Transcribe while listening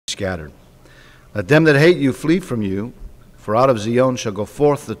scattered. Let them that hate you flee from you, for out of Zion shall go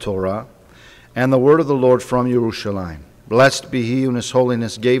forth the Torah, and the word of the Lord from Yerushalayim. Blessed be he who in his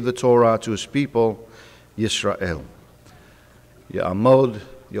holiness gave the Torah to his people, Yisrael. Ya'amod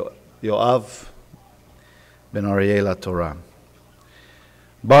Yoav ben Ariel Torah.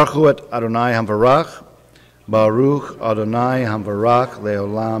 Baruch et Adonai Hamvarach, Baruch Adonai Hamvarach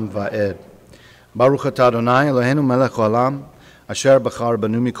leolam va'ed. Baruch et Adonai Eloheinu melech haolam, asher bachar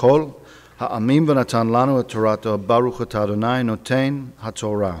banu mikol, ha'amim v'natan lanu et Torato, Baruch et Adonai noten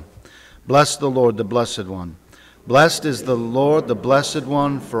haTorah. Bless the Lord, the Blessed One. Blessed is the Lord, the Blessed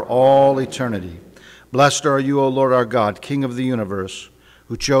One, for all eternity. Blessed are you, O Lord our God, King of the universe,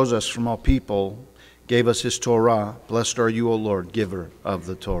 who chose us from all people, gave us his Torah. Blessed are you, O Lord, giver of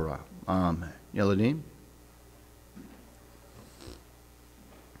the Torah. Amen. Yeladim.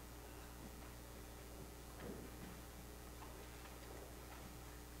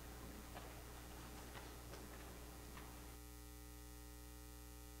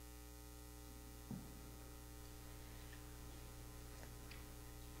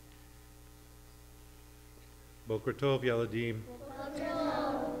 Boker Tov, Yeladim.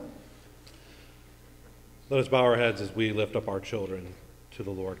 Let us bow our heads as we lift up our children to the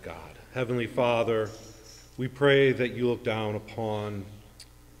Lord God. Heavenly Father, we pray that you look down upon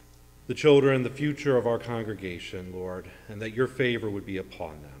the children, the future of our congregation, Lord, and that your favor would be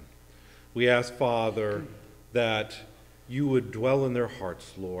upon them. We ask, Father, that you would dwell in their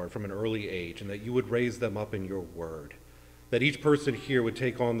hearts, Lord, from an early age, and that you would raise them up in your word. That each person here would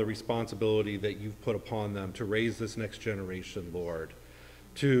take on the responsibility that you've put upon them to raise this next generation, Lord,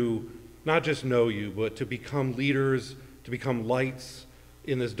 to not just know you, but to become leaders, to become lights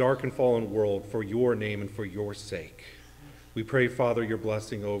in this dark and fallen world for your name and for your sake. We pray, Father, your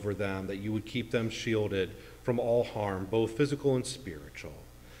blessing over them, that you would keep them shielded from all harm, both physical and spiritual.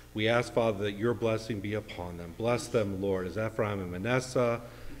 We ask, Father, that your blessing be upon them. Bless them, Lord, as Ephraim and Manasseh,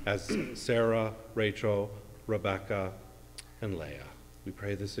 as Sarah, Rachel, Rebecca, and Leah. We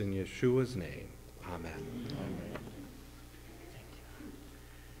pray this in Yeshua's name. Amen. Amen.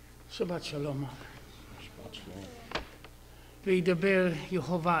 Shabbat Shalom. וידבר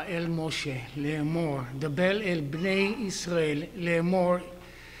יהוה אל משה לאמור, דבר אל בני ישראל לאמור,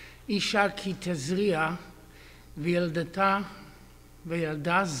 אישה כי תזריע וילדה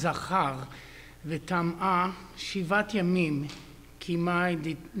זכר וטמאה 7 ימים, כי מאי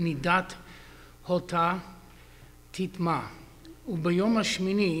נידת אותה תטמא. וביום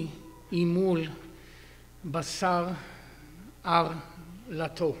השמיני ימול בשר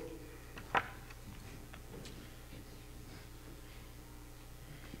ערלתו.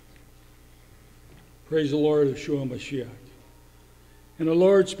 Praise the Lord, Yeshua Mashiach. And the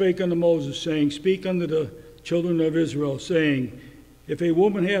Lord spake unto Moses, saying, Speak unto the children of Israel, saying, If a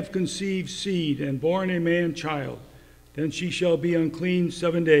woman have conceived seed and born a man child, then she shall be unclean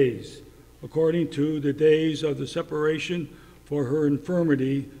 7 days. According to the days of the separation for her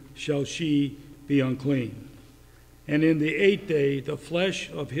infirmity shall she be unclean. And in the 8th day the flesh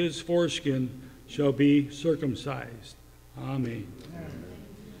of his foreskin shall be circumcised. Amen.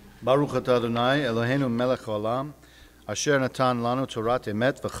 Baruch atah Adonai Eloheinu melech haolam, asher natan lanu torat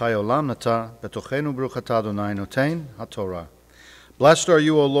emet v'chai olam nata betochenu baruch atah Adonai noten haTorah. Blessed are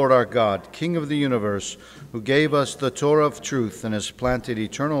you, O Lord our God, King of the universe, who gave us the Torah of truth and has planted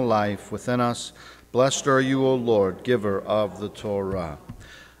eternal life within us. Blessed are you, O Lord, giver of the Torah.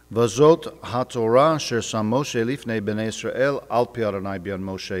 Vazot haTorah asher sam Moshe lifnei bnei Israel al pi Adonai bi'ad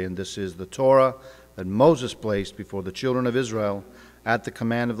Moshe. And this is the Torah that Moses placed before the children of Israel at the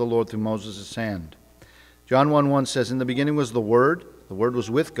command of the Lord through Moses' hand. John 1:1 says, In the beginning was the Word was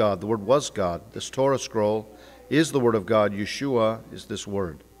with God, the Word was God. This Torah scroll is the Word of God, Yeshua is this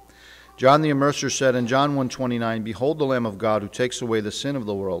Word. John the Immerser said in John 1:29, Behold the Lamb of God who takes away the sin of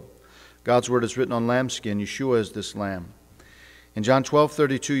the world. God's Word is written on lambskin, Yeshua is this Lamb. In John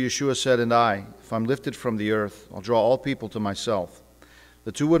 12:32, Yeshua said, And I, if I'm lifted from the earth, I'll draw all people to myself.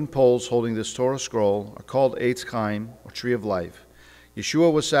 The 2 wooden poles holding this Torah scroll are called Eitz Chaim, or Tree of Life.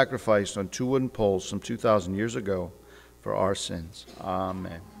 Yeshua was sacrificed on 2 wooden poles some 2,000 years ago for our sins.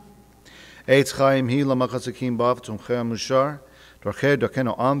 Amen. Eitz Chaim hi lamachzakim bav tumchei mushar, dorchei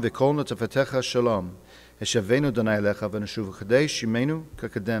dokenu am v'kol netafetecha shalom, eshavenu donai lecha v'neshuv chadei shimenu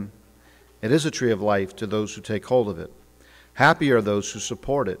kakadem. It is a tree of life to those who take hold of it. Happy are those who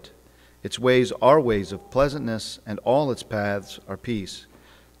support it. Its ways are ways of pleasantness, and all its paths are peace.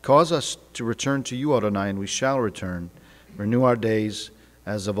 Cause us to return to you, Adonai, and we shall return. Renew our days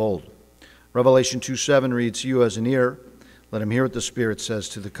as of old. Revelation 2:7 reads, You as an ear, let him hear what the Spirit says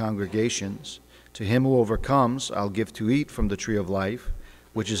to the congregations. To him who overcomes, I'll give to eat from the tree of life,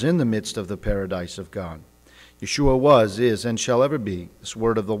 which is in the midst of the paradise of God. Yeshua was, is, and shall ever be this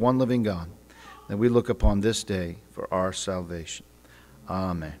word of the one living God, that we look upon this day for our salvation.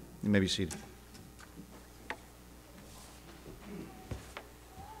 Amen. You may be seated.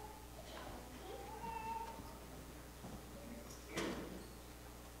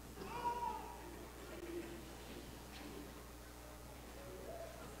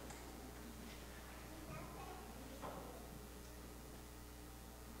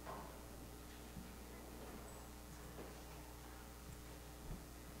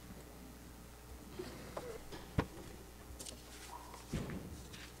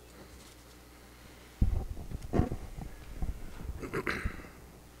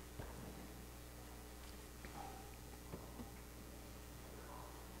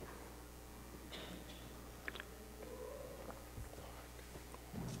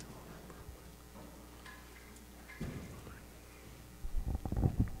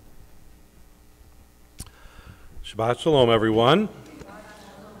 Shabbat Shalom, everyone.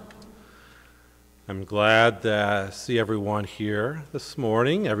 I'm glad to see everyone here this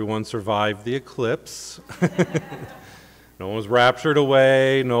morning. Everyone survived the eclipse. No one was raptured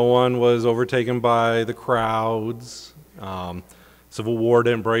away. No one was overtaken by the crowds. Civil war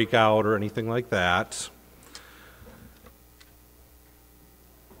didn't break out or anything like that.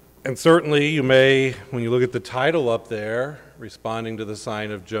 And certainly you may, when you look at the title up there, responding to the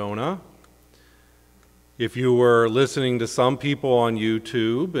sign of Jonah, if you were listening to some people on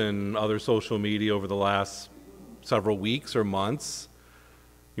YouTube and other social media over the last several weeks or months,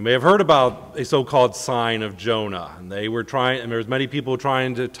 you may have heard about a so-called sign of Jonah. And they were trying, and there was many people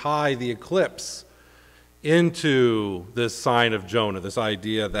trying to tie the eclipse into this sign of Jonah, this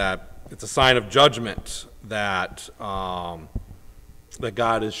idea that it's a sign of judgment that, that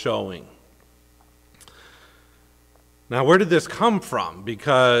God is showing. Now, where did this come from?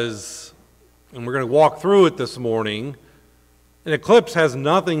 Because, and we're going to walk through it this morning, an eclipse has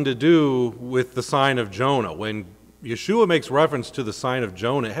nothing to do with the sign of Jonah. When Yeshua makes reference to the sign of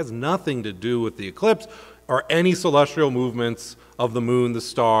Jonah, it has nothing to do with the eclipse or any celestial movements of the moon, the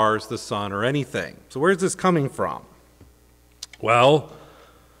stars, the sun, or anything. So where's this coming from? Well,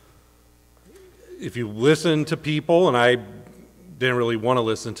 if you listen to people, and I didn't really want to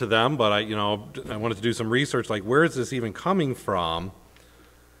listen to them, but I wanted to do some research, like where is this even coming from?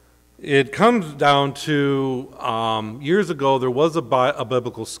 It comes down to, years ago, there was a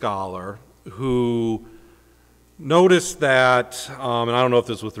biblical scholar who noticed that, and I don't know if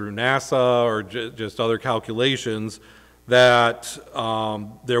this was through NASA or just other calculations, that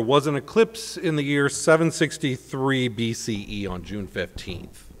there was an eclipse in the year 763 BCE on June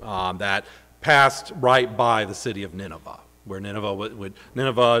 15th that passed right by the city of Nineveh, where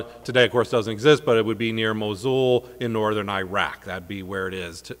Nineveh today, of course, doesn't exist, but it would be near Mosul in northern Iraq. That'd be where it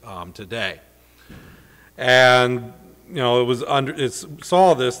is today. And it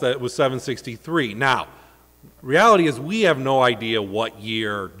saw this, that it was 763. Now, reality is we have no idea what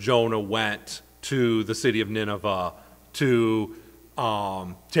year Jonah went to the city of Nineveh to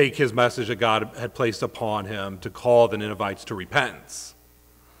take his message that God had placed upon him to call the Ninevites to repentance.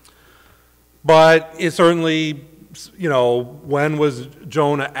 But it certainly, when was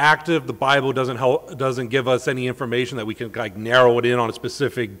Jonah active? The Bible doesn't give us any information that we can narrow it in on a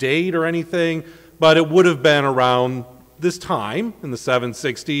specific date or anything, but it would have been around this time in the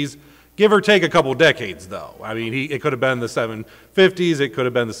 760s, give or take a couple decades, though. I mean, it could have been the 750s, it could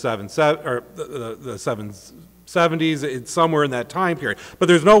have been the 770s, it's somewhere in that time period. But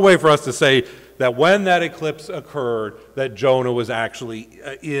there's no way for us to say that when that eclipse occurred, that Jonah was actually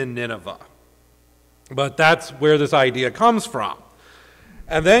in Nineveh. But that's where this idea comes from.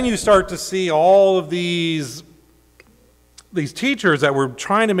 And then you start to see all of these teachers that were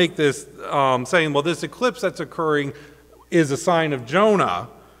trying to make this, saying, well, this eclipse that's occurring is a sign of Jonah.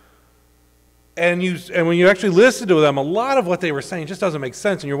 And when you actually listen to them, a lot of what they were saying just doesn't make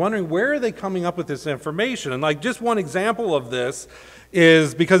sense. And you're wondering, where are they coming up with this information? And just one example of this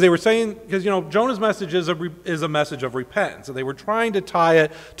is because they were saying, because Jonah's message is a message of repentance. And they were trying to tie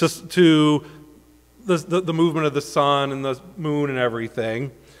it to the movement of the sun and the moon and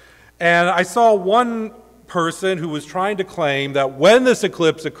everything. And I saw one person who was trying to claim that when this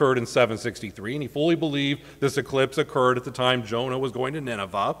eclipse occurred in 763, and he fully believed this eclipse occurred at the time Jonah was going to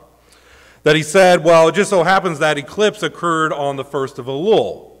Nineveh, that he said, well, it just so happens that eclipse occurred on the 1st of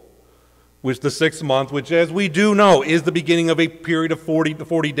Elul, which the 6th month, which, as we do know, is the beginning of a period of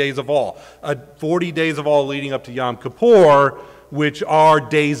 40 days of all. 40 days of all leading up to Yom Kippur, which are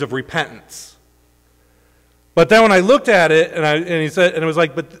days of repentance. But then when I looked at it, and he said, and it was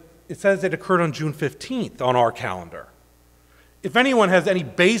like, but it says it occurred on June 15th on our calendar. if anyone has any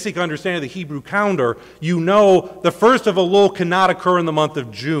basic understanding of the Hebrew calendar, you know the first of Elul cannot occur in the month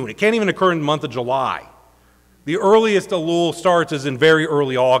of June. It can't even occur in the month of July. The earliest Elul starts is in very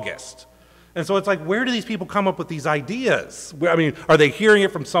early August. And so it's like, where do these people come up with these ideas? I mean, are they hearing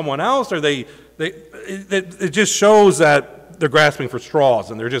it from someone else? It just shows that they're grasping for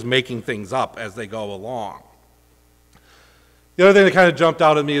straws and they're just making things up as they go along. The other thing that kind of jumped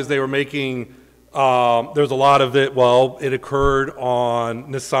out at me is they were making, there's a lot of it, well, it occurred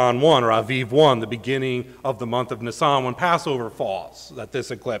on Nisan 1 or Aviv 1, the beginning of the month of Nisan when Passover falls, that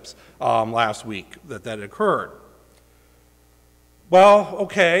this eclipse last week that occurred. Well,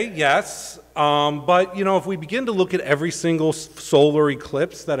 okay, yes, but you know, if we begin to look at every single solar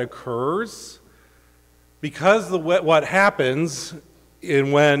eclipse that occurs, because what happens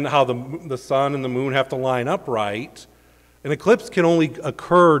in how the sun and the moon have to line up right, an eclipse can only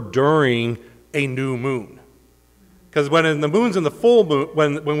occur during a new moon. Because when the moon's in the full moon,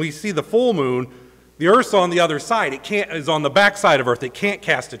 when we see the full moon, the Earth's on the other side. Is on the back side of Earth. It can't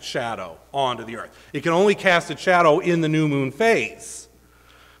cast its shadow onto the Earth. It can only cast its shadow in the new moon phase.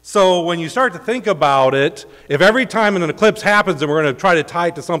 So when you start to think about it, if every time an eclipse happens and we're going to try to tie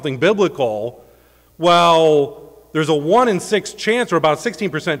it to something biblical, well, there's a 1 in 6 chance, or about a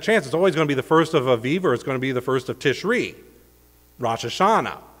 16% chance, it's always going to be the first of Aviv, or it's going to be the first of Tishri, Rosh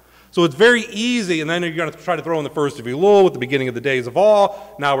Hashanah. So it's very easy, and then you're going to try to throw in the first of Elul at the beginning of the days of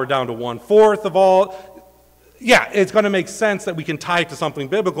all. Now we're down to 1/4 of all. Yeah, it's going to make sense that we can tie it to something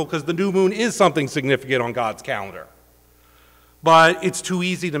biblical because the new moon is something significant on God's calendar. But it's too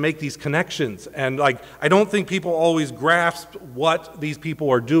easy to make these connections. And I don't think people always grasp what these people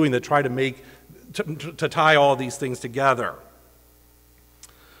are doing that try to tie all these things together.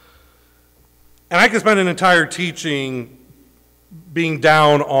 And I could spend an entire teaching being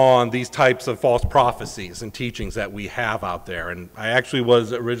down on these types of false prophecies and teachings that we have out there. And I actually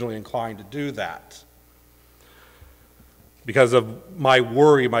was originally inclined to do that because of my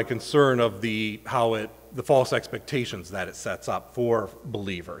worry, my concern of the false expectations that it sets up for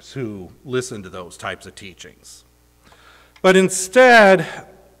believers who listen to those types of teachings. But instead,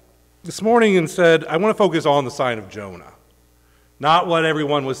 this morning, I want to focus on the sign of Jonah, not what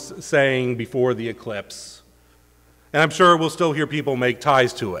everyone was saying before the eclipse. And I'm sure we'll still hear people make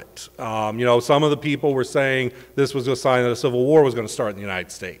ties to it. You know, some of the people were saying this was a sign that a civil war was going to start in the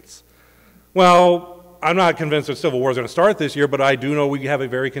United States. Well, I'm not convinced a civil war is going to start this year, but I do know we have a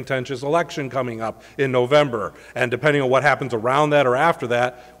very contentious election coming up in November. And depending on what happens around that or after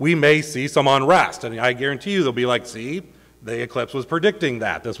that, we may see some unrest. And I guarantee you they'll be like, see, the eclipse was predicting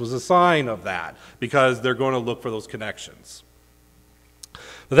that. This was a sign of that, because they're going to look for those connections.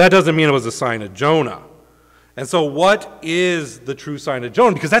 But that doesn't mean it was a sign of Jonah. And so what is the true sign of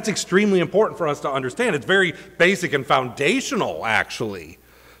Jonah? Because that's extremely important for us to understand. It's very basic and foundational, actually,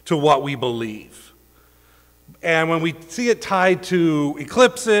 to what we believe. And when we see it tied to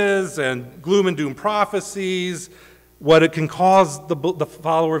eclipses and gloom and doom prophecies, what it can cause the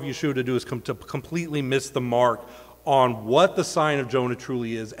follower of Yeshua to do is to completely miss the mark on what the sign of Jonah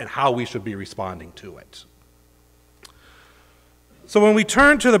truly is and how we should be responding to it. So when we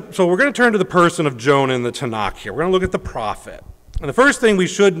turn to we're going to turn to the person of Jonah in the Tanakh here. We're going to look at the prophet. And the first thing we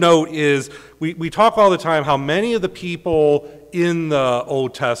should note is we talk all the time how many of the people in the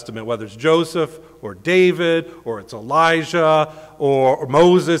Old Testament, whether it's Joseph or David or it's Elijah or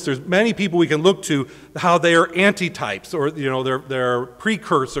Moses, there's many people we can look to how they are antitypes, or they're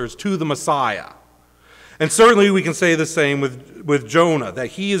precursors to the Messiah. And certainly we can say the same with Jonah, that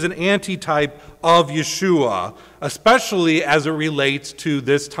he is an antitype of Yeshua, especially as it relates to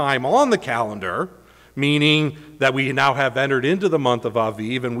this time on the calendar, meaning that we now have entered into the month of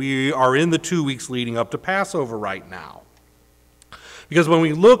Aviv, and we are in the 2 weeks leading up to Passover right now. Because when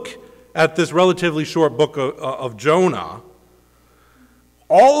we look at this relatively short book of Jonah,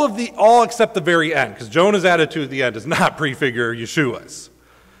 all except the very end, because Jonah's attitude at the end does not prefigure Yeshua's.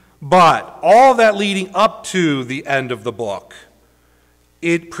 But all that leading up to the end of the book,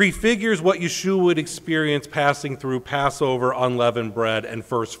 it prefigures what Yeshua would experience passing through Passover, unleavened bread, and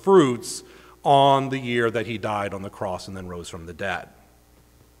first fruits on the year that he died on the cross and then rose from the dead.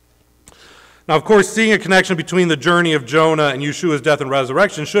 Now, of course, seeing a connection between the journey of Jonah and Yeshua's death and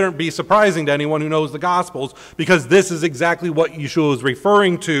resurrection shouldn't be surprising to anyone who knows the Gospels, because this is exactly what Yeshua was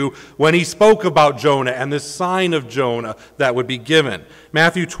referring to when he spoke about Jonah and this sign of Jonah that would be given.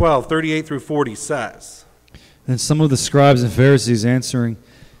 Matthew 12, 38 through 40 says, Then some of the scribes and Pharisees answered,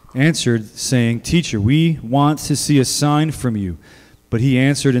 saying, Teacher, we want to see a sign from you. But he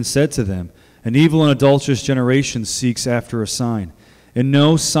answered and said to them, An evil and adulterous generation seeks after a sign, and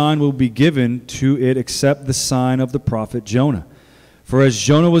no sign will be given to it except the sign of the prophet Jonah. For as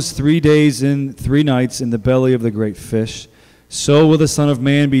Jonah was 3 days and 3 nights in the belly of the great fish, so will the Son of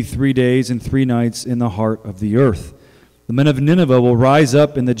Man be 3 days and 3 nights in the heart of the earth. The men of Nineveh will rise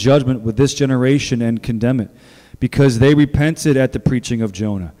up in the judgment with this generation and condemn it, because they repented at the preaching of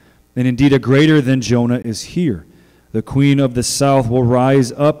Jonah. And indeed a greater than Jonah is here. The queen of the south will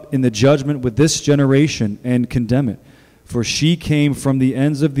rise up in the judgment with this generation and condemn it. For she came from the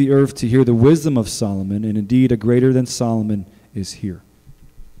ends of the earth to hear the wisdom of Solomon, and indeed a greater than Solomon is here.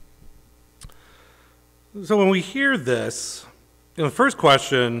 So when we hear this, the first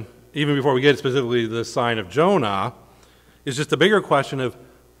question, even before we get specifically to the sign of Jonah, is just a bigger question of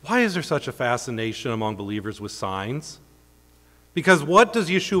why is there such a fascination among believers with signs? Because what does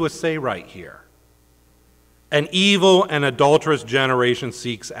Yeshua say right here? An evil and adulterous generation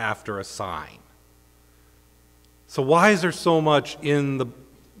seeks after a sign. So why is there so much in the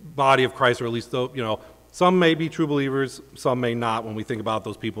body of Christ, or at least, some may be true believers, some may not when we think about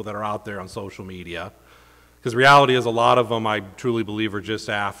those people that are out there on social media. Because the reality is a lot of them, I truly believe, are just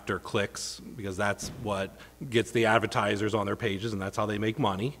after clicks, because that's what gets the advertisers on their pages, and that's how they make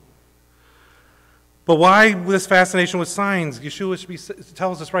money. But why this fascination with signs? Yeshua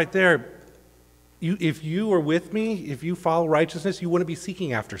tells us right there, if you are with me, if you follow righteousness, you wouldn't be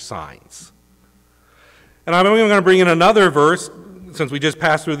seeking after signs. And I'm even going to bring in another verse, since we just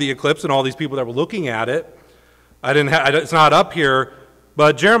passed through the eclipse and all these people that were looking at it. It's not up here,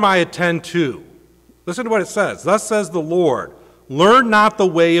 but Jeremiah 10:2. Listen to what it says. Thus says the Lord, learn not the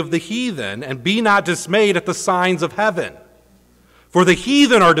way of the heathen, and be not dismayed at the signs of heaven. For the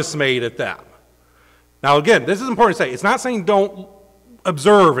heathen are dismayed at them. Now again, this is important to say. It's not saying don't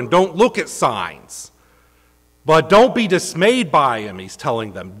observe and don't look at signs. But don't be dismayed by them, he's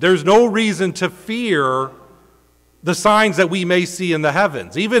telling them. There's no reason to fear the signs that we may see in the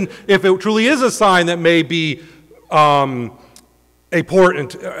heavens. Even if it truly is a sign that may be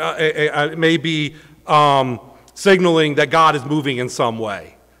signaling that God is moving in some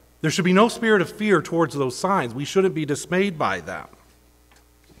way. There should be no spirit of fear towards those signs. We shouldn't be dismayed by them.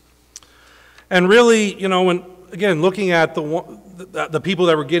 And really, when, again, looking at the people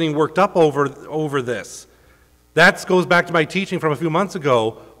that were getting worked up over this, that goes back to my teaching from a few months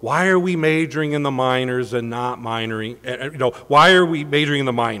ago. Why are we majoring in the minors and not minoring? Why are we majoring in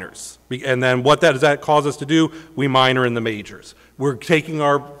the minors? And then what does that cause us to do? We minor in the majors. We're taking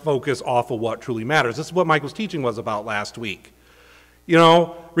our focus off of what truly matters. This is what Michael's teaching was about last week.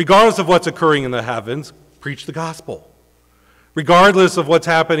 Regardless of what's occurring in the heavens, preach the gospel. Regardless of what's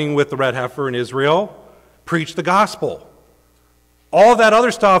happening with the red heifer in Israel, preach the gospel. All that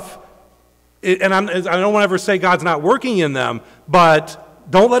other stuff, and I don't want to ever say God's not working in them, but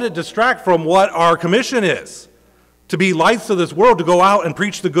don't let it distract from what our commission is. To be lights to this world, to go out and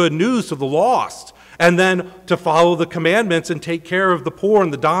preach the good news to the lost, and then to follow the commandments and take care of the poor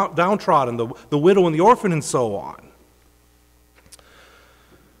and the downtrodden, the widow and the orphan, and so on.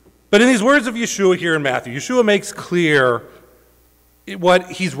 But in these words of Yeshua here in Matthew, Yeshua makes clear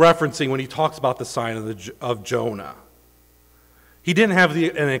what he's referencing when he talks about the sign of Jonah. He didn't have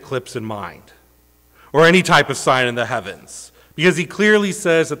an eclipse in mind, or any type of sign in the heavens, because he clearly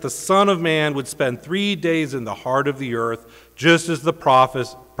says that the Son of Man would spend 3 days in the heart of the earth, just as the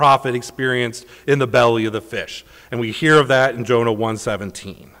prophet experienced in the belly of the fish. And we hear of that in Jonah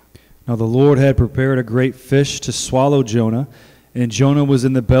 1:17. Now the Lord had prepared a great fish to swallow Jonah, and Jonah was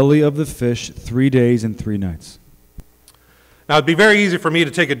in the belly of the fish 3 days and 3 nights. Now it'd be very easy for me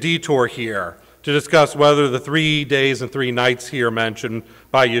to take a detour here to discuss whether the 3 days and 3 nights here mentioned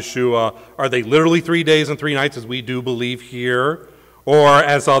by Yeshua, are they literally 3 days and 3 nights as we do believe here, or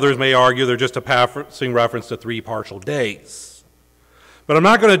as others may argue, they're just a passing reference to 3 partial days. But I'm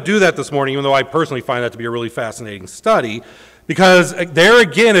not going to do that this morning, even though I personally find that to be a really fascinating study, because there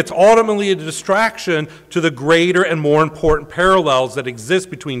again, it's ultimately a distraction to the greater and more important parallels that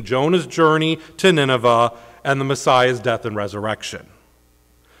exist between Jonah's journey to Nineveh and the Messiah's death and resurrection.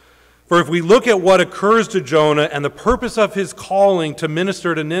 For if we look at what occurs to Jonah and the purpose of his calling to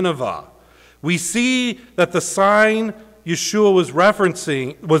minister to Nineveh, we see that the sign Yeshua was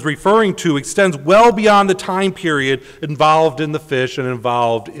referring to extends well beyond the time period involved in the fish and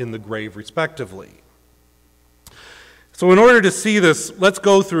involved in the grave, respectively. So in order to see this, let's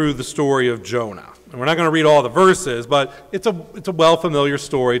go through the story of Jonah. And we're not going to read all the verses, but it's a well-familiar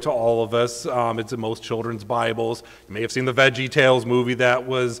story to all of us. It's in most children's Bibles. You may have seen the Veggie Tales movie that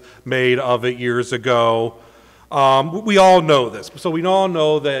was made of it years ago. We all know this. So we all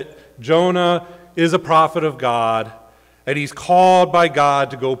know that Jonah is a prophet of God, and he's called by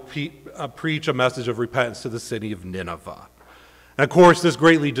God to go preach a message of repentance to the city of Nineveh. And of course, this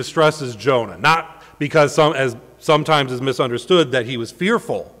greatly distresses Jonah, not because sometimes is misunderstood that he was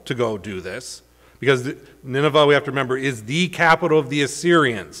fearful to go do this, because Nineveh, we have to remember, is the capital of the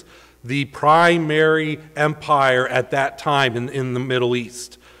Assyrians, the primary empire at that time in the Middle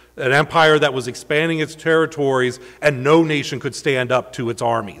East, an empire that was expanding its territories, and no nation could stand up to its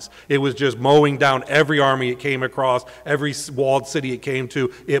armies. It was just mowing down every army it came across, every walled city it came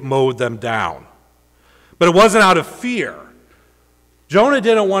to, it mowed them down. But it wasn't out of fear. Jonah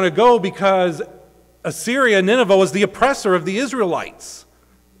didn't want to go because Assyria, Nineveh, was the oppressor of the Israelites.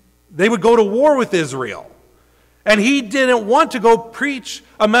 They would go to war with Israel. And he didn't want to go preach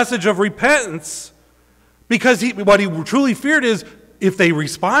a message of repentance because what he truly feared is if they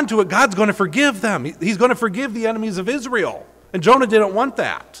respond to it, God's going to forgive them. He's going to forgive the enemies of Israel. And Jonah didn't want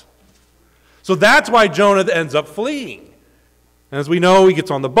that. So that's why Jonah ends up fleeing. And as we know, he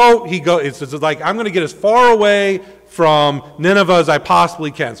gets on the boat. It's like, I'm going to get as far away from Nineveh as I possibly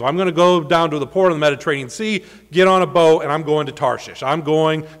can. So I'm going to go down to the port of the Mediterranean Sea, get on a boat, and I'm going to Tarshish. I'm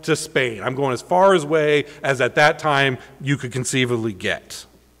going to Spain. I'm going as far away as at that time you could conceivably get.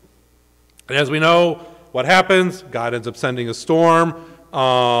 And as we know, what happens? God ends up sending a storm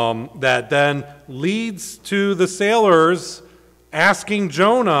that then leads to the sailors asking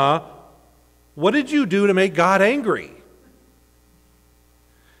Jonah, what did you do to make God angry?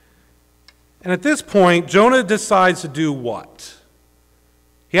 And at this point, Jonah decides to do what?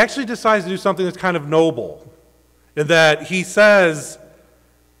 He actually decides to do something that's kind of noble, in that he says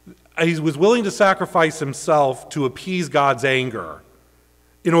he was willing to sacrifice himself to appease God's anger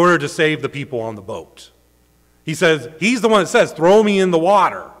in order to save the people on the boat. He says, he's the one that says, throw me in the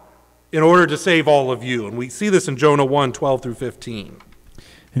water in order to save all of you. And we see this in Jonah 1:12 through 15.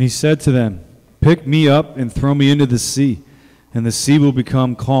 And he said to them, pick me up and throw me into the sea, and the sea will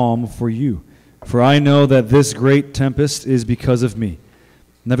become calm for you. For I know that this great tempest is because of me.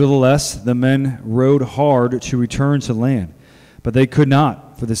 Nevertheless, the men rowed hard to return to land, but they could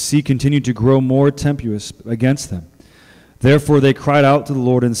not, for the sea continued to grow more tempestuous against them. Therefore they cried out to the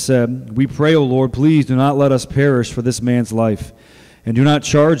Lord and said, we pray, O Lord, please do not let us perish for this man's life, and do not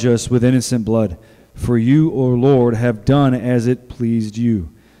charge us with innocent blood. For you, O Lord, have done as it pleased you.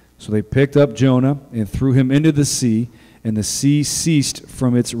 So they picked up Jonah and threw him into the sea, and the sea ceased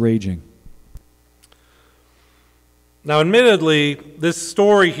from its raging. Now, admittedly, this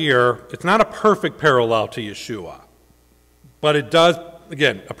story here, it's not a perfect parallel to Yeshua. But it does,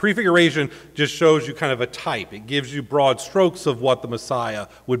 again, a prefiguration just shows you kind of a type. It gives you broad strokes of what the Messiah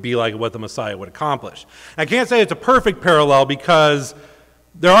would be like and what the Messiah would accomplish. I can't say it's a perfect parallel because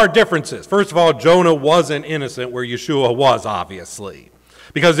there are differences. First of all, Jonah wasn't innocent where Yeshua was, obviously.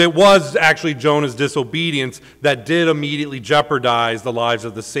 Because it was actually Jonah's disobedience that did immediately jeopardize the lives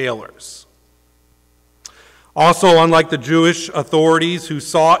of the sailors. Also, unlike the Jewish authorities who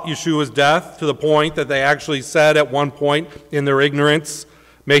sought Yeshua's death to the point that they actually said at one point in their ignorance,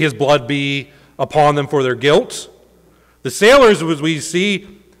 may his blood be upon them for their guilt, the sailors, as we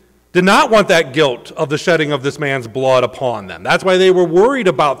see, did not want that guilt of the shedding of this man's blood upon them. That's why they were worried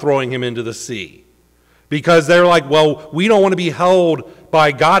about throwing him into the sea. Because they're like, well, we don't want to be held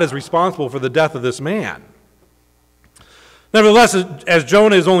by God as responsible for the death of this man. Nevertheless, as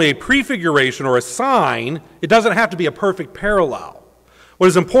Jonah is only a prefiguration or a sign, it doesn't have to be a perfect parallel. What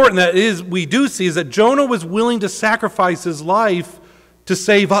is important that is we do see is that Jonah was willing to sacrifice his life to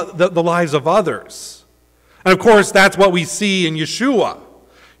save the lives of others. And of course, that's what we see in Yeshua.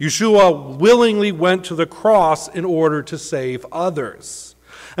 Yeshua willingly went to the cross in order to save others.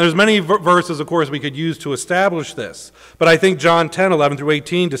 And there's many verses, of course, we could use to establish this. But I think John 10:11 through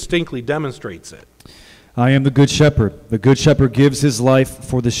 18 distinctly demonstrates it. I am the good shepherd. The good shepherd gives his life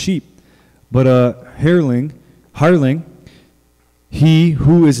for the sheep. But a hireling, he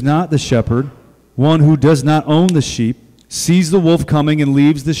who is not the shepherd, one who does not own the sheep, sees the wolf coming and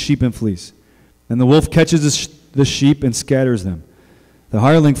leaves the sheep and flees. And the wolf catches the sheep and scatters them. The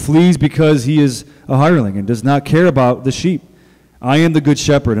hireling flees because he is a hireling and does not care about the sheep. I am the good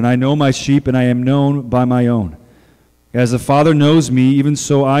shepherd, and I know my sheep, and I am known by my own. As the Father knows me, even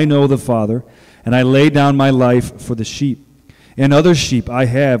so I know the Father, and I lay down my life for the sheep. And other sheep I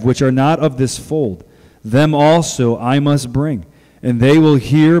have, which are not of this fold. Them also I must bring, and they will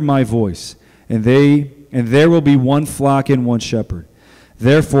hear my voice, and there will be one flock and one shepherd.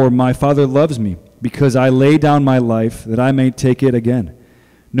 Therefore my Father loves me, because I lay down my life, that I may take it again.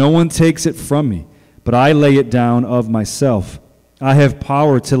 No one takes it from me, but I lay it down of myself. I have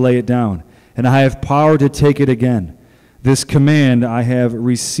power to lay it down, and I have power to take it again. This command I have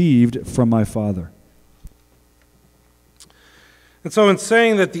received from my Father. And so in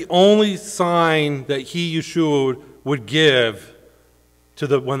saying that the only sign that he, Yeshua, would give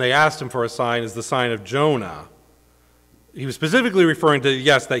when they asked him for a sign is the sign of Jonah. He was specifically referring to,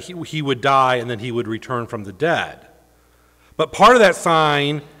 yes, that he would die and then he would return from the dead. But part of that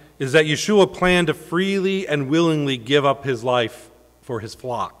sign is that Yeshua planned to freely and willingly give up his life for his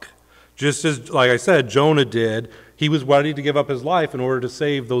flock. Just as, like I said, Jonah did, he was ready to give up his life in order to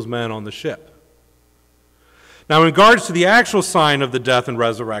save those men on the ship. Now, in regards to the actual sign of the death and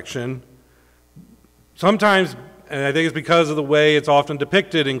resurrection, sometimes, and I think it's because of the way it's often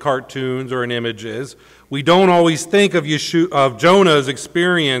depicted in cartoons or in images, we don't always think of Jonah's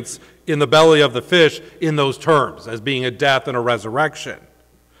experience in the belly of the fish in those terms, as being a death and a resurrection.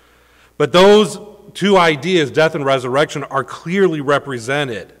 But those two ideas, death and resurrection, are clearly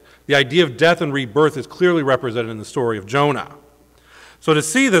represented. The idea of death and rebirth is clearly represented in the story of Jonah. So to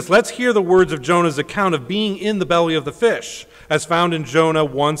see this, let's hear the words of Jonah's account of being in the belly of the fish, as found in Jonah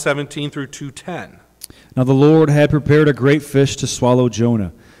 1:17 through 2:10. Now the Lord had prepared a great fish to swallow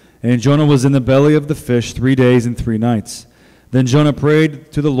Jonah, and Jonah was in the belly of the fish 3 days and 3 nights. Then Jonah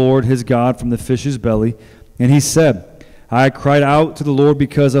prayed to the Lord his God from the fish's belly, and he said, I cried out to the Lord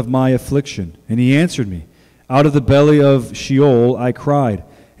because of my affliction, and he answered me. Out of the belly of Sheol I cried,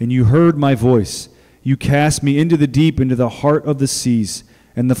 and you heard my voice. You cast me into the deep, into the heart of the seas,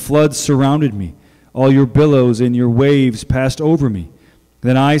 and the floods surrounded me. All your billows and your waves passed over me.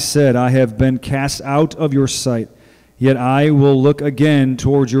 Then I said, I have been cast out of your sight, yet I will look again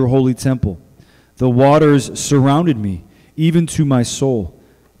towards your holy temple. The waters surrounded me, even to my soul.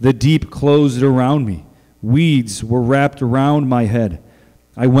 The deep closed around me. Weeds were wrapped around my head.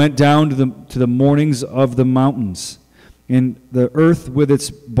 I went down to the mornings of the mountains, and the earth with its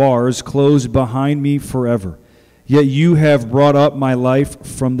bars closed behind me forever. Yet you have brought up my life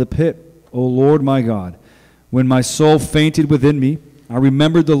from the pit, O Lord my God. When my soul fainted within me, I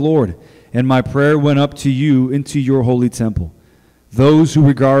remembered the Lord, and my prayer went up to you into your holy temple. Those who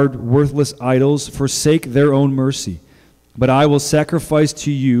regard worthless idols forsake their own mercy, but I will sacrifice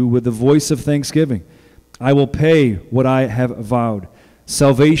to you with the voice of thanksgiving. I will pay what I have vowed.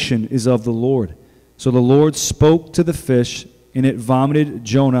 Salvation is of the Lord. So the Lord spoke to the fish, and it vomited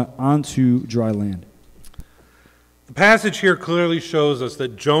Jonah onto dry land. The passage here clearly shows us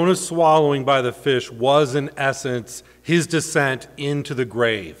that Jonah's swallowing by the fish was, in essence, his descent into the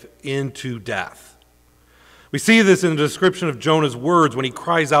grave, into death. We see this in the description of Jonah's words when he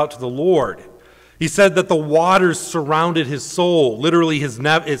cries out to the Lord. He said that the waters surrounded his soul, literally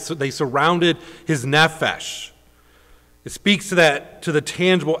they surrounded his nephesh. It speaks to the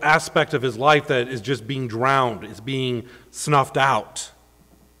tangible aspect of his life that is just being drowned, is being snuffed out.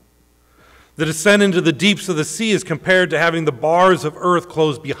 The descent into the deeps of the sea is compared to having the bars of earth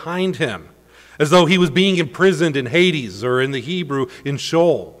closed behind him, as though he was being imprisoned in Hades, or in the Hebrew, in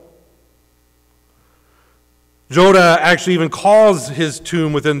Sheol. Jonah actually even calls his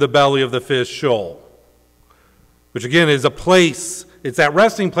tomb within the belly of the fish Sheol, which again is a place, it's that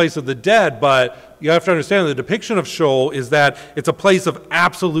resting place of the dead, but you have to understand the depiction of Sheol is that it's a place of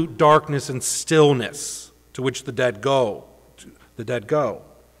absolute darkness and stillness to which the dead go.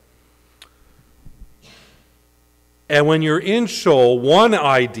 And when you're in Sheol, one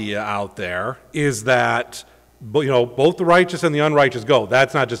idea out there is that both the righteous and the unrighteous go.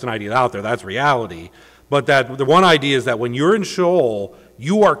 That's not just an idea out there, that's reality. But that the one idea is that when you're in Sheol,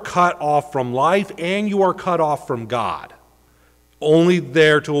 you are cut off from life and you are cut off from God, only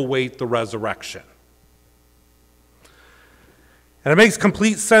there to await the resurrection. And it makes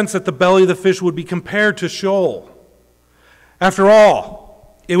complete sense that the belly of the fish would be compared to Sheol. After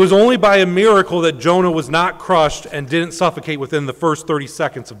all, it was only by a miracle that Jonah was not crushed and didn't suffocate within the first 30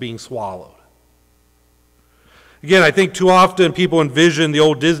 seconds of being swallowed. Again, I think too often people envision the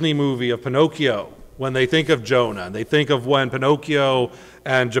old Disney movie of Pinocchio when they think of Jonah. And they think of when Pinocchio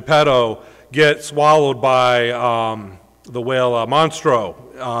and Geppetto get swallowed by the whale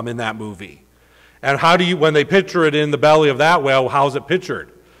Monstro in that movie. And when they picture it in the belly of that whale, how's it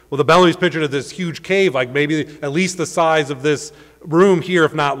pictured? Well, the belly is pictured as this huge cave, like maybe at least the size of this room here,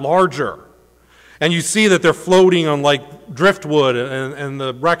 if not larger. And you see that they're floating on like driftwood and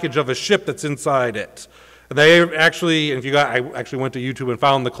the wreckage of a ship that's inside it. And they actually, I actually went to YouTube and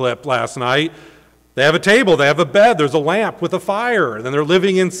found the clip last night. They have a table, they have a bed, there's a lamp with a fire, and then they're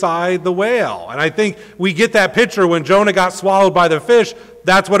living inside the whale. And I think we get that picture when Jonah got swallowed by the fish,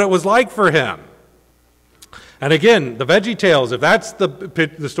 that's what it was like for him. And again, the Veggie Tales, if that's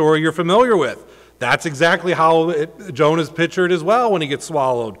the story you're familiar with, that's exactly how Jonah's pictured as well when he gets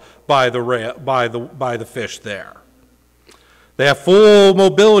swallowed by the fish there. They have full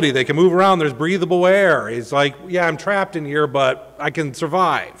mobility, they can move around, there's breathable air. He's like, yeah, I'm trapped in here, but I can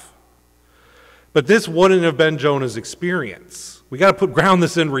survive. But this wouldn't have been Jonah's experience. We got to ground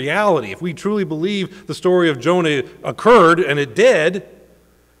this in reality. If we truly believe the story of Jonah occurred, and it did,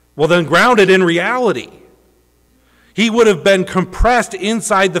 well then ground it in reality. He would have been compressed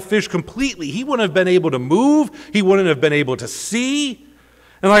inside the fish completely. He wouldn't have been able to move. He wouldn't have been able to see.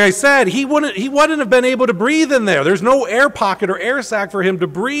 And like I said, he wouldn't have been able to breathe in there. There's no air pocket or air sac for him to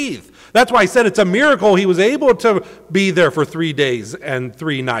breathe. That's why I said it's a miracle he was able to be there for 3 days and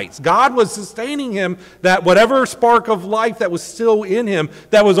 3 nights. God was sustaining him, that whatever spark of life that was still in him,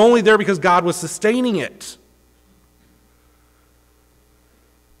 that was only there because God was sustaining it.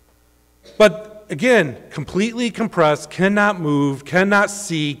 But again, completely compressed, cannot move, cannot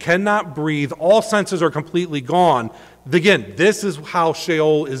see, cannot breathe, all senses are completely gone. Again, this is how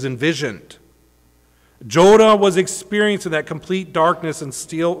Sheol is envisioned. Jonah was experiencing that complete darkness and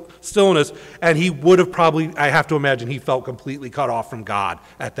stillness, and he would have probably, I have to imagine, he felt completely cut off from God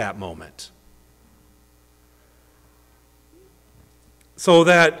at that moment. So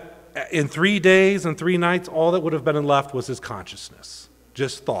that in 3 days and 3 nights, all that would have been left was his consciousness,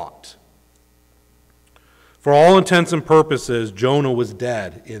 just thought. For all intents and purposes, Jonah was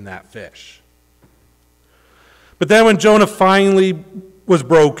dead in that fish. But then when Jonah finally was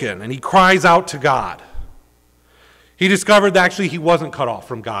broken and he cries out to God, he discovered that actually he wasn't cut off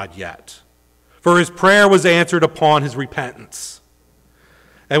from God yet. For his prayer was answered upon his repentance.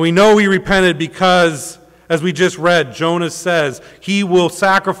 And we know he repented because, as we just read, Jonah says he will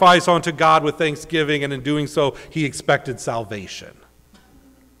sacrifice unto God with thanksgiving, and in doing so, he expected salvation.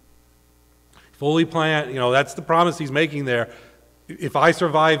 Fully planned, that's the promise he's making there. If I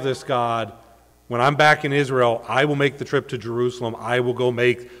survive this, God, when I'm back in Israel, I will make the trip to Jerusalem. I will go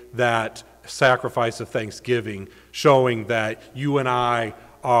make that sacrifice of thanksgiving, showing that you and I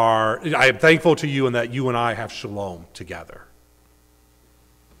am thankful to you and that you and I have shalom together.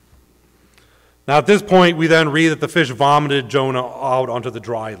 Now at this point, we then read that the fish vomited Jonah out onto the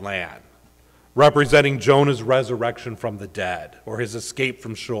dry land, representing Jonah's resurrection from the dead, or his escape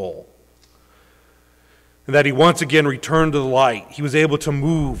from Sheol. And that he once again returned to the light. He was able to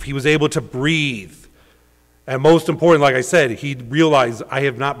move. He was able to breathe. And most important, like I said, he realized, I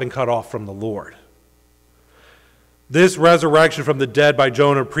have not been cut off from the Lord. This resurrection from the dead by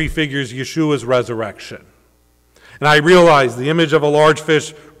Jonah prefigures Yeshua's resurrection. And I realize the image of a large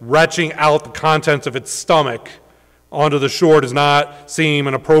fish retching out the contents of its stomach onto the shore does not seem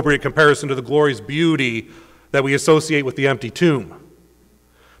an appropriate comparison to the glorious beauty that we associate with the empty tomb.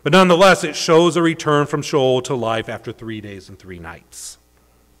 But nonetheless, it shows a return from Sheol to life after 3 days and 3 nights.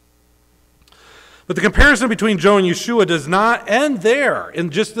 But the comparison between Jonah and Yeshua does not end there in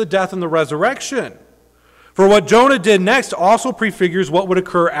just the death and the resurrection. For what Jonah did next also prefigures what would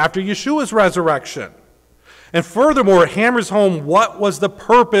occur after Yeshua's resurrection. And furthermore, it hammers home what was the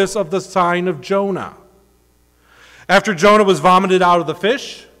purpose of the sign of Jonah. After Jonah was vomited out of the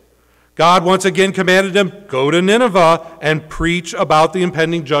fish, God once again commanded him, go to Nineveh and preach about the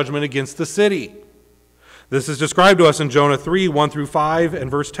impending judgment against the city. This is described to us in Jonah 3, 1 through 5,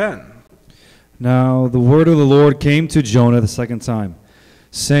 and verse 10. Now the word of the Lord came to Jonah the second time,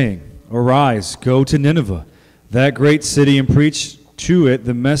 saying, Arise, go to Nineveh, that great city, and preach to it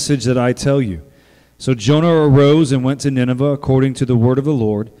the message that I tell you. So Jonah arose and went to Nineveh according to the word of the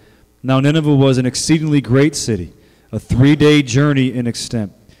Lord. Now Nineveh was an exceedingly great city, a 3-day journey in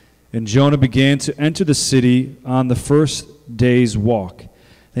extent. And Jonah began to enter the city on the first day's walk.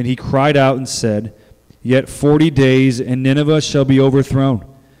 Then he cried out and said, Yet 40 days, and Nineveh shall be overthrown.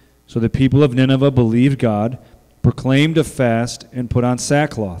 So the people of Nineveh believed God, proclaimed a fast, and put on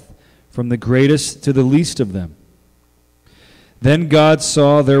sackcloth, from the greatest to the least of them. Then God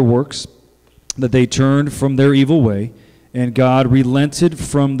saw their works, that they turned from their evil way, and God relented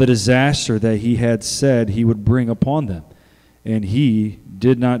from the disaster that he had said he would bring upon them. And he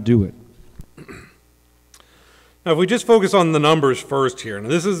did not do it. Now, if we just focus on the numbers first here, and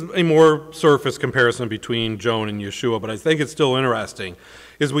this is a more surface comparison between Jonah and Yeshua, but I think it's still interesting,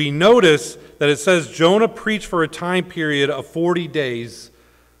 is we notice that it says Jonah preached for a time period of 40 days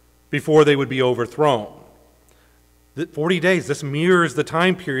before they would be overthrown. 40 days, this mirrors the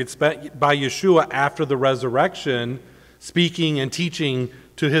time period spent by Yeshua after the resurrection, speaking and teaching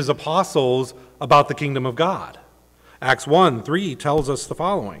to his apostles about the kingdom of God. Acts 1:3 tells us the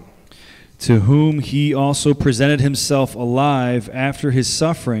following. To whom he also presented himself alive after his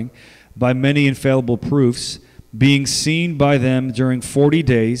suffering by many infallible proofs, being seen by them during 40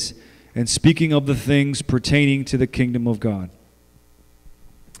 days, and speaking of the things pertaining to the kingdom of God.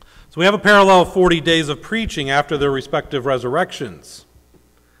 So we have a parallel of 40 days of preaching after their respective resurrections.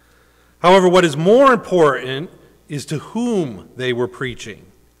 However, what is more important is to whom they were preaching.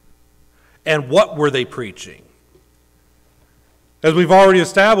 And what were they preaching? As we've already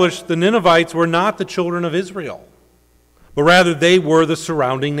established, the Ninevites were not the children of Israel, but rather they were the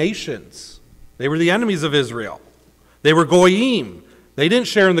surrounding nations. They were the enemies of Israel. They were goyim. They didn't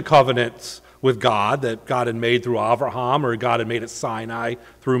share in the covenants with God that God had made through Abraham or God had made at Sinai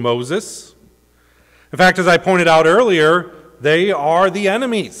through Moses. In fact, as I pointed out earlier, they are the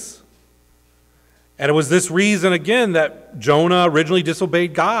enemies. And it was this reason, again, that Jonah originally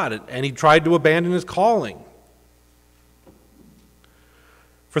disobeyed God and he tried to abandon his calling.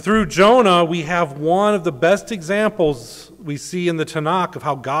 For through Jonah, we have one of the best examples we see in the Tanakh of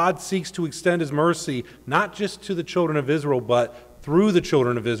how God seeks to extend his mercy, not just to the children of Israel, but through the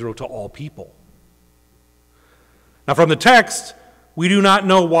children of Israel to all people. Now, from the text, we do not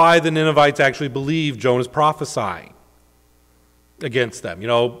know why the Ninevites actually believed Jonah's prophesying against them.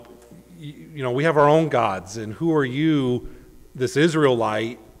 We have our own gods, and who are you, this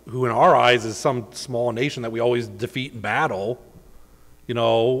Israelite, who in our eyes is some small nation that we always defeat in battle?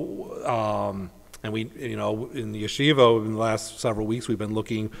 And we, in the yeshiva in the last several weeks, we've been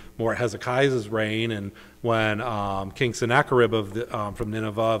looking more at Hezekiah's reign and when King Sennacherib from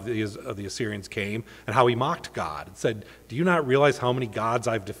Nineveh of the Assyrians came and how he mocked God and said, "Do you not realize how many gods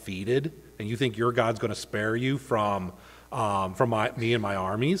I've defeated, and you think your God's going to spare you from me and my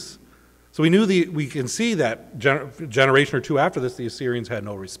armies?" So we can see that generation or two after this, the Assyrians had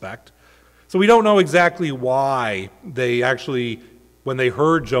no respect. So we don't know exactly why they actually, when they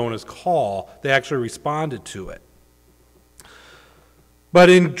heard Jonah's call, they actually responded to it. But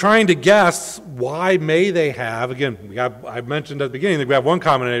in trying to guess why may they have, again, I mentioned at the beginning that we have one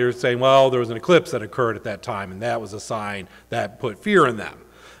commentator saying, well, there was an eclipse that occurred at that time, and that was a sign that put fear in them.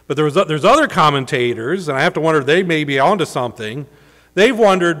 But there's other commentators, and I have to wonder if they may be onto something. They've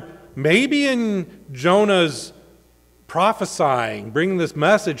wondered, maybe in Jonah's prophesying, bringing this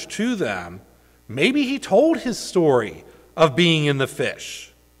message to them, maybe he told his story of being in the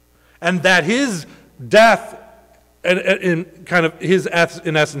fish, and that his death, in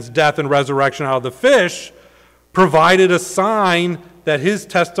essence, death and resurrection out of the fish, provided a sign that his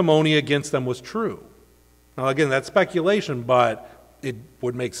testimony against them was true. Now, again, that's speculation, but it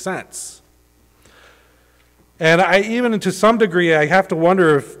would make sense. And even to some degree, I have to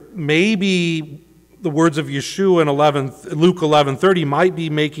wonder if maybe the words of Yeshua in Luke 11:30 might be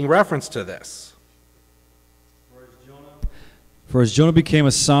making reference to this. For as Jonah became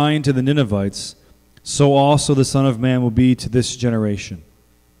a sign to the Ninevites, so also the Son of Man will be to this generation.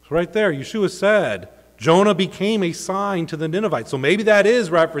 So right there, Yeshua said, Jonah became a sign to the Ninevites. So maybe that is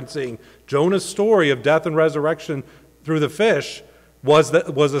referencing Jonah's story of death and resurrection through the fish was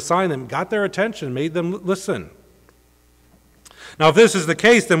a sign that got their attention, made them listen. Now, if this is the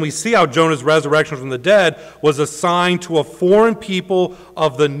case, then we see how Jonah's resurrection from the dead was a sign to a foreign people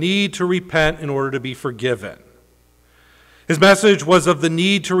of the need to repent in order to be forgiven. His message was of the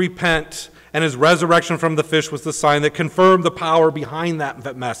need to repent, and his resurrection from the fish was the sign that confirmed the power behind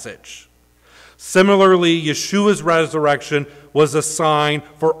that message. Similarly, Yeshua's resurrection was a sign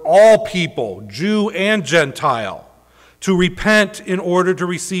for all people, Jew and Gentile, to repent in order to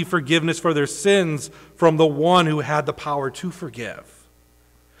receive forgiveness for their sins from the one who had the power to forgive.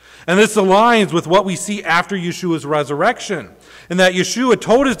 And this aligns with what we see after Yeshua's resurrection, in that Yeshua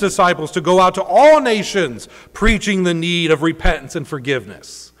told his disciples to go out to all nations, preaching the need of repentance and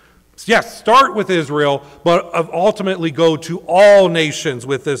forgiveness. Yes, start with Israel, but ultimately go to all nations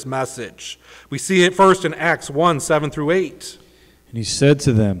with this message. We see it first in Acts 1:7-8. And he said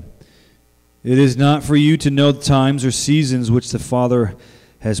to them, "It is not for you to know the times or seasons which the Father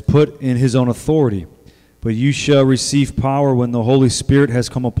has put in his own authority, but you shall receive power when the Holy Spirit has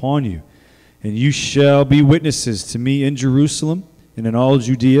come upon you. And you shall be witnesses to me in Jerusalem and in all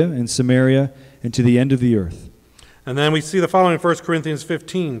Judea and Samaria and to the end of the earth." And then we see the following in 1 Corinthians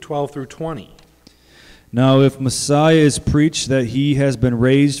 15:12-20. Now if Messiah is preached that he has been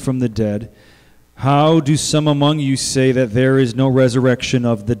raised from the dead, how do some among you say that there is no resurrection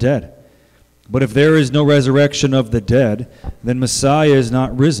of the dead? But if there is no resurrection of the dead, then Messiah is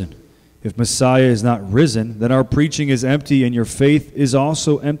not risen. If Messiah is not risen, then our preaching is empty and your faith is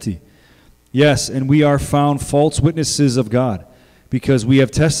also empty. Yes, and we are found false witnesses of God, because we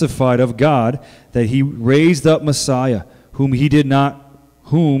have testified of God that he raised up Messiah, whom he did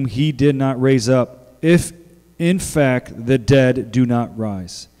not raise up, if in fact the dead do not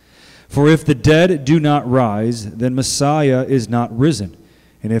rise. For if the dead do not rise, then Messiah is not risen.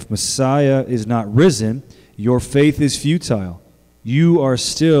 And if Messiah is not risen, your faith is futile. You are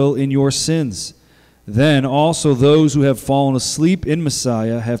still in your sins. Then also those who have fallen asleep in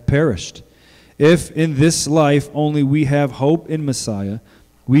Messiah have perished. If in this life only we have hope in Messiah,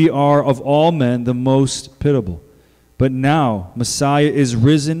 we are of all men the most pitiable. But now Messiah is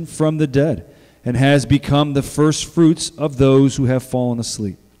risen from the dead and has become the first fruits of those who have fallen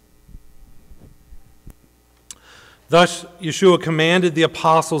asleep. Thus, Yeshua commanded the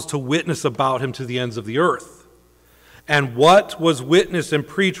apostles to witness about him to the ends of the earth. And what was witnessed and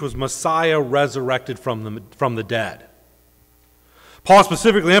preached was Messiah resurrected from the dead. Paul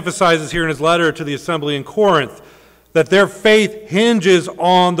specifically emphasizes here in his letter to the assembly in Corinth that their faith hinges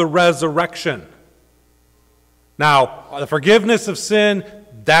on the resurrection. Now, the forgiveness of sin,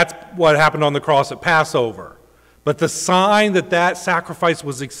 that's what happened on the cross at Passover. But the sign that that sacrifice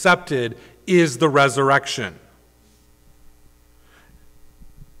was accepted is the resurrection.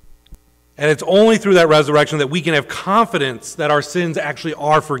 And it's only through that resurrection that we can have confidence that our sins actually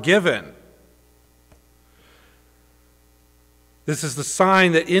are forgiven. This is the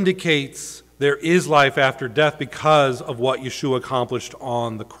sign that indicates there is life after death because of what Yeshua accomplished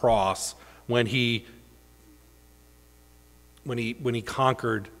on the cross when he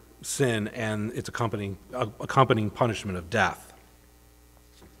conquered sin and its accompanying punishment of death.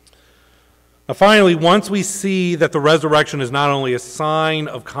 Now finally, once we see that the resurrection is not only a sign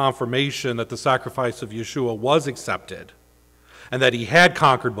of confirmation that the sacrifice of Yeshua was accepted and that he had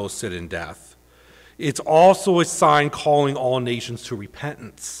conquered both sin and death, it's also a sign calling all nations to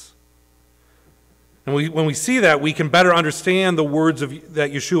repentance. And when we see that, we can better understand the words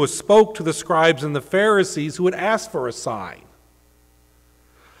that Yeshua spoke to the scribes and the Pharisees who had asked for a sign.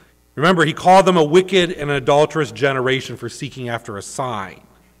 Remember, he called them a wicked and adulterous generation for seeking after a sign.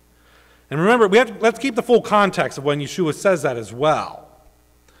 And remember, let's keep the full context of when Yeshua says that as well.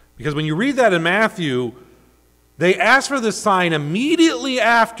 Because when you read that in Matthew, they asked for this sign immediately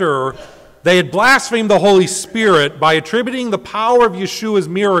after they had blasphemed the Holy Spirit by attributing the power of Yeshua's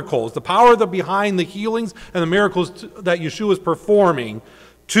miracles, the power behind the healings and the miracles that Yeshua was performing,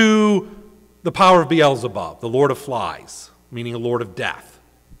 to the power of Beelzebub, the Lord of Flies, meaning a Lord of Death.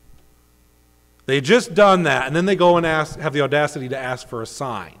 They had just done that, and then they go and have the audacity to ask for a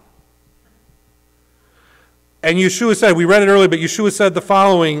sign. And Yeshua said, we read it earlier, but Yeshua said the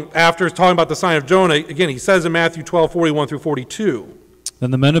following after talking about the sign of Jonah. Again, he says in Matthew 12:41 through 42.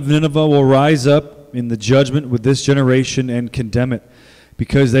 Then the men of Nineveh will rise up in the judgment with this generation and condemn it,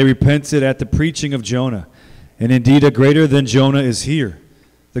 because they repented at the preaching of Jonah. And indeed a greater than Jonah is here.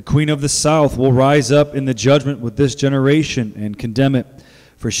 The queen of the south will rise up in the judgment with this generation and condemn it.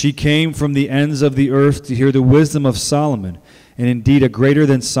 For she came from the ends of the earth to hear the wisdom of Solomon. And indeed a greater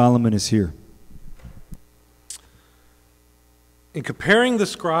than Solomon is here. In comparing the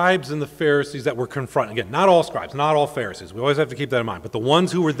scribes and the Pharisees that were confronting, again, not all scribes, not all Pharisees, we always have to keep that in mind, but the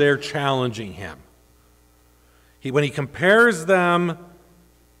ones who were there challenging him, when he compares them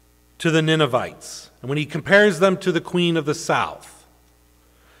to the Ninevites, and when he compares them to the queen of the south,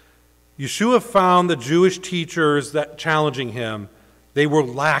 Yeshua found the Jewish teachers that challenging him, they were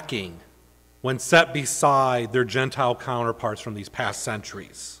lacking when set beside their Gentile counterparts from these past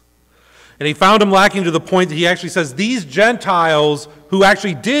centuries. And he found them lacking to the point that he actually says these Gentiles who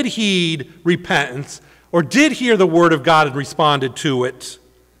actually did heed repentance or did hear the word of God and responded to it,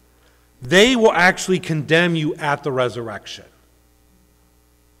 they will actually condemn you at the resurrection.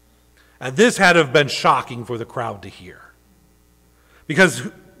 And this had to have been shocking for the crowd to hear. Because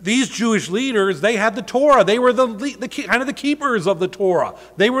these Jewish leaders, they had the Torah. They were kind of the keepers of the Torah.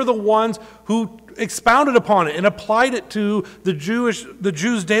 They were the ones who expounded upon it and applied it to the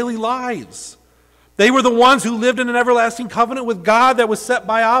Jews' daily lives. They were the ones who lived in an everlasting covenant with God that was set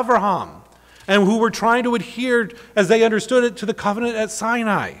by Abraham and who were trying to adhere, as they understood it, to the covenant at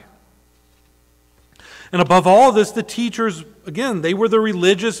Sinai. And above all this, the teachers, again, they were the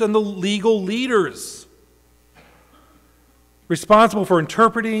religious and the legal leaders, responsible for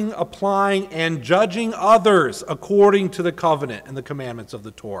interpreting, applying, and judging others according to the covenant and the commandments of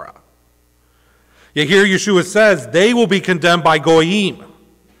the Torah. Yet here Yeshua says they will be condemned by Goyim,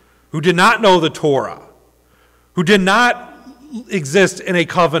 who did not know the Torah, who did not exist in a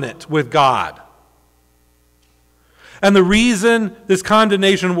covenant with God. And the reason this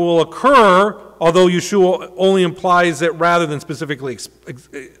condemnation will occur, although Yeshua only implies it rather than specifically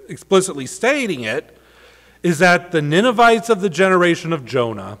explicitly stating it, is that the Ninevites of the generation of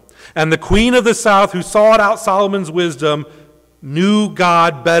Jonah and the queen of the south who sought out Solomon's wisdom knew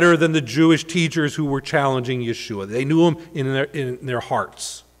God better than the Jewish teachers who were challenging Yeshua. They knew him in their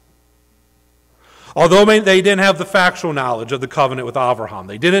hearts. Although they didn't have the factual knowledge of the covenant with Abraham,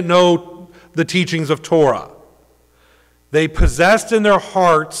 they didn't know the teachings of Torah, they possessed in their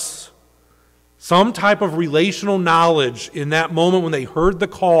hearts some type of relational knowledge in that moment when they heard the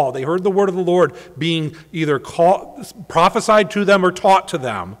call, they heard the word of the Lord being either prophesied to them or taught to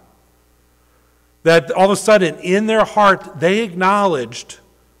them. that all of a sudden in their heart they acknowledged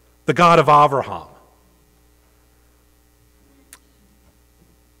the God of Abraham.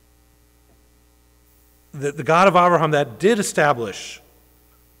 The God of Abraham that did establish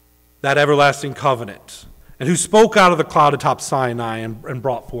that everlasting covenant, and who spoke out of the cloud atop Sinai and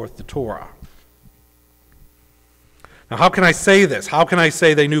brought forth the Torah. Now, how can I say this? How can I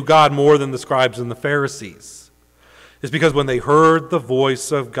say they knew God more than the scribes and the Pharisees? It's because when they heard the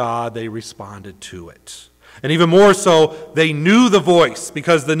voice of God, they responded to it. And even more so, they knew the voice,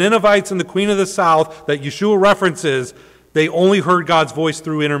 because the Ninevites and the queen of the south that Yeshua references, they only heard God's voice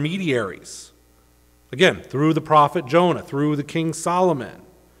through intermediaries. Again, through the prophet Jonah, through the King Solomon.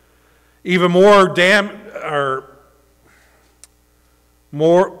 Even worse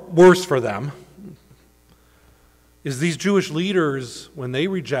for them is these Jewish leaders, when they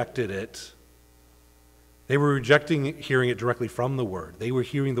rejected it, they were rejecting hearing it directly from the Word. They were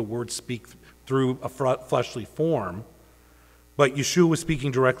hearing the Word speak through a fleshly form, but Yeshua was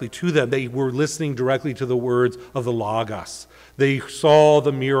speaking directly to them. They were listening directly to the words of the Logos. They saw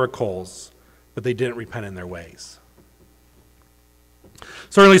the miracles, but they didn't repent in their ways.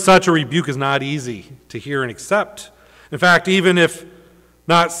 Certainly such a rebuke is not easy to hear and accept. In fact, even if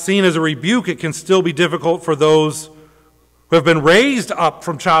not seen as a rebuke, it can still be difficult for those who have been raised up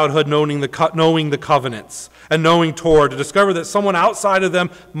from childhood knowing the covenants and knowing Torah, to discover that someone outside of them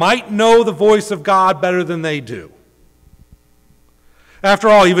might know the voice of God better than they do. After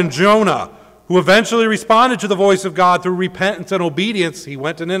all, even Jonah, who eventually responded to the voice of God through repentance and obedience, he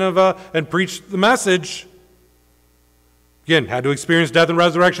went to Nineveh and preached the message. Again, had to experience death and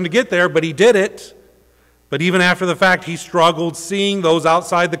resurrection to get there, but he did it. But even after the fact, he struggled seeing those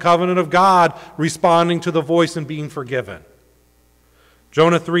outside the covenant of God responding to the voice and being forgiven.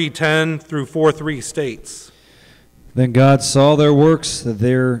 Jonah 3:10 through 4:3 states, Then God saw their works, that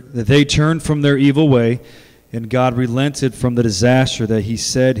they turned from their evil way, and God relented from the disaster that he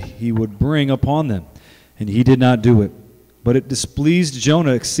said he would bring upon them. And he did not do it. But it displeased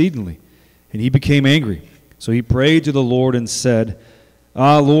Jonah exceedingly, and he became angry. So he prayed to the Lord and said,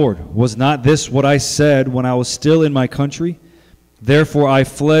 Ah, Lord, was not this what I said when I was still in my country? Therefore I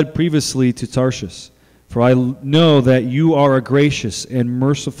fled previously to Tarshish. For I know that you are a gracious and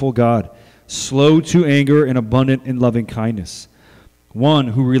merciful God, slow to anger and abundant in loving kindness, one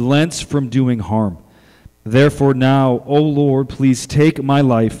who relents from doing harm. Therefore now, O Lord, please take my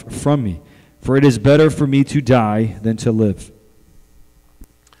life from me, for it is better for me to die than to live.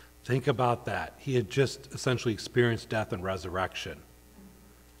 Think about that. He had just essentially experienced death and resurrection.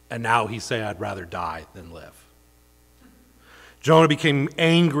 And now he's saying, I'd rather die than live. Jonah became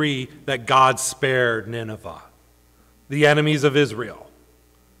angry that God spared Nineveh, the enemies of Israel,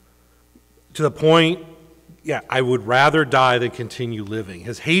 to the point, I would rather die than continue living.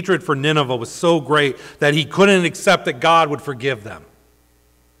 His hatred for Nineveh was so great that he couldn't accept that God would forgive them.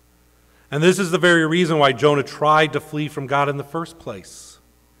 And this is the very reason why Jonah tried to flee from God in the first place.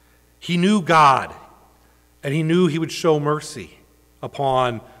 He knew God, and he knew he would show mercy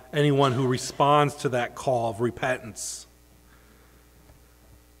upon anyone who responds to that call of repentance.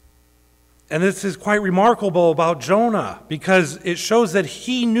 And this is quite remarkable about Jonah, because it shows that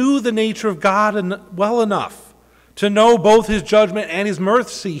he knew the nature of God well enough to know both his judgment and his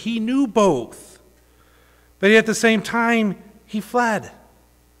mercy. He knew both. But at the same time, he fled,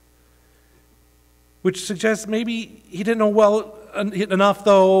 which suggests maybe he didn't know well enough,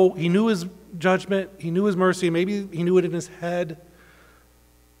 though. He knew his judgment, he knew his mercy, maybe he knew it in his head.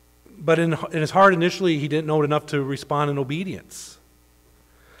 But in his heart initially, he didn't know it enough to respond in obedience.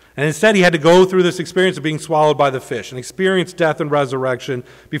 And instead, he had to go through this experience of being swallowed by the fish and experience death and resurrection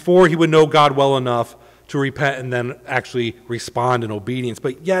before he would know God well enough to repent and then actually respond in obedience.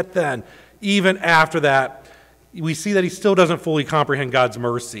 But yet then, even after that, we see that he still doesn't fully comprehend God's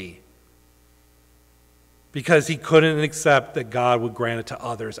mercy, because he couldn't accept that God would grant it to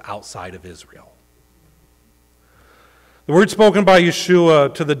others outside of Israel. The word spoken by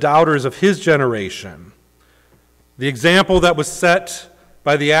Yeshua to the doubters of his generation, the example that was set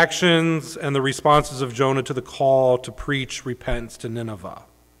by the actions and the responses of Jonah to the call to preach repentance to Nineveh,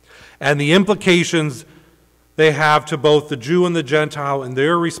 and the implications they have to both the Jew and the Gentile in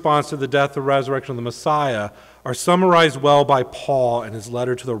their response to the death and resurrection of the Messiah, are summarized well by Paul in his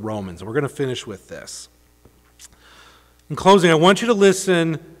letter to the Romans. And we're going to finish with this. In closing, I want you to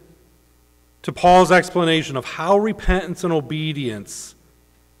listen to Paul's explanation of how repentance and obedience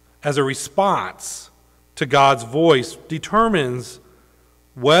as a response to God's voice determines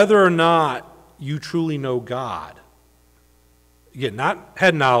whether or not you truly know God. Again, not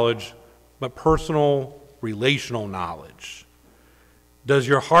head knowledge, but personal, relational knowledge. Does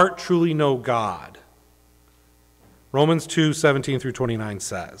your heart truly know God? Romans 2:17 through 29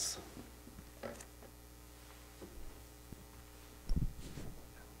 says.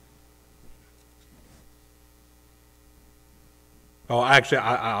 Oh, actually,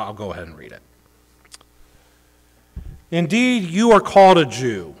 I'll go ahead and read it. Indeed, you are called a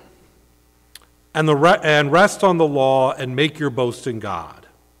Jew, and rest on the law and make your boast in God,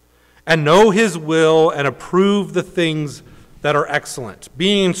 and know his will and approve the things that are excellent,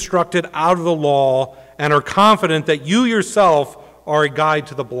 being instructed out of the law, and are confident that you yourself are a guide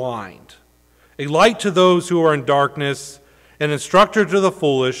to the blind, a light to those who are in darkness, an instructor to the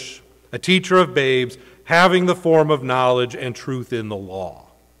foolish, a teacher of babes, having the form of knowledge and truth in the law.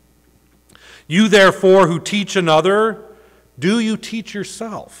 You therefore who teach another, do you teach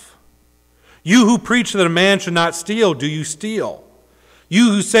yourself? You who preach that a man should not steal, do you steal? You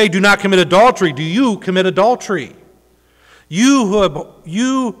who say do not commit adultery, do you commit adultery? You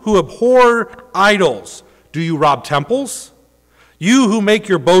who abhor idols, do you rob temples? You who make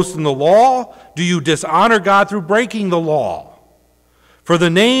your boast in the law, do you dishonor God through breaking the law? For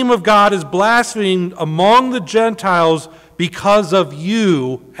the name of God is blasphemed among the Gentiles because of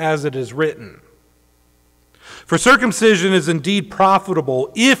you, as it is written. For circumcision is indeed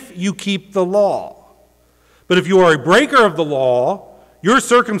profitable if you keep the law. But if you are a breaker of the law, your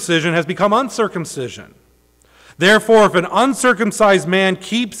circumcision has become uncircumcision. Therefore, if an uncircumcised man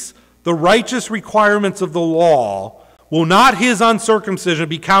keeps the righteous requirements of the law, will not his uncircumcision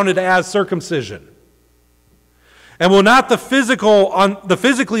be counted as circumcision? And will not the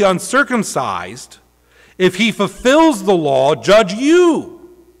physically uncircumcised, if he fulfills the law, judge you?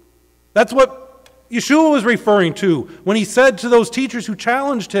 That's what Yeshua was referring to when he said to those teachers who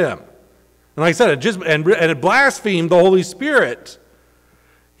challenged him. And like I said, it blasphemed the Holy Spirit.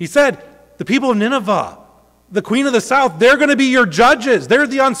 He said, the people of Nineveh, the queen of the south, they're going to be your judges. They're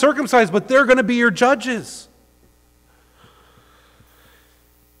the uncircumcised, but they're going to be your judges.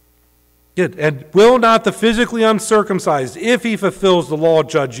 And will not the physically uncircumcised, if he fulfills the law,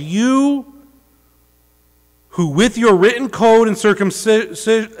 judge you, who with your written code and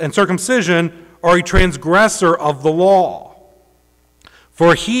circumcision are a transgressor of the law?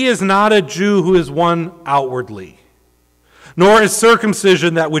 For he is not a Jew who is one outwardly, nor is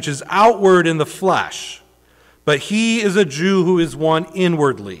circumcision that which is outward in the flesh, but he is a Jew who is one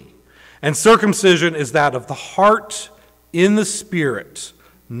inwardly. And circumcision is that of the heart in the spirit,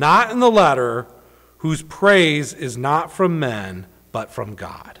 not in the letter, whose praise is not from men, but from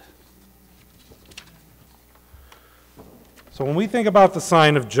God. So when we think about the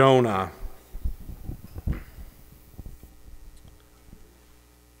sign of Jonah,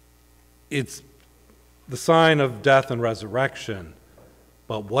 it's the sign of death and resurrection,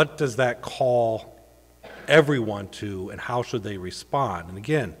 but what does that call everyone to, and how should they respond? And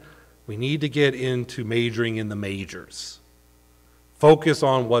again, we need to get into majoring in the majors. Focus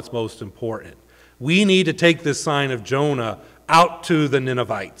on what's most important. We need to take this sign of Jonah out to the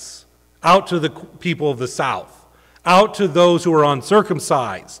Ninevites, out to the people of the south, out to those who are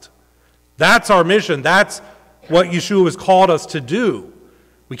uncircumcised. That's our mission. That's what Yeshua has called us to do.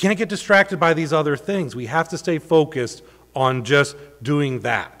 We can't get distracted by these other things. We have to stay focused on just doing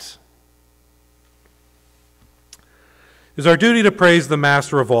that. It is our duty to praise the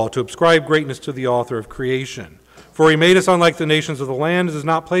Master of all, to ascribe greatness to the author of creation. For he made us unlike the nations of the land, and has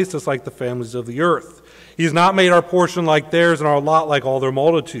not placed us like the families of the earth. He has not made our portion like theirs, and our lot like all their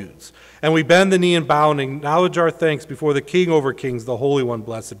multitudes. And we bend the knee and bow and acknowledge our thanks before the King over kings, the Holy One,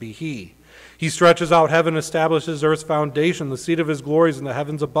 blessed be he. He stretches out heaven, establishes earth's foundation. The seat of his glory is in the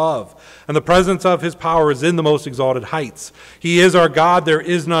heavens above, and the presence of his power is in the most exalted heights. He is our God, there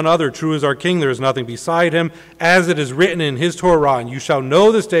is none other. True is our King, there is nothing beside him. As it is written in his Torah, and you shall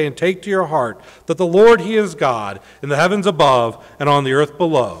know this day and take to your heart that the Lord, he is God, in the heavens above and on the earth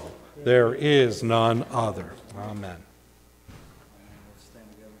below. There is none other. Amen.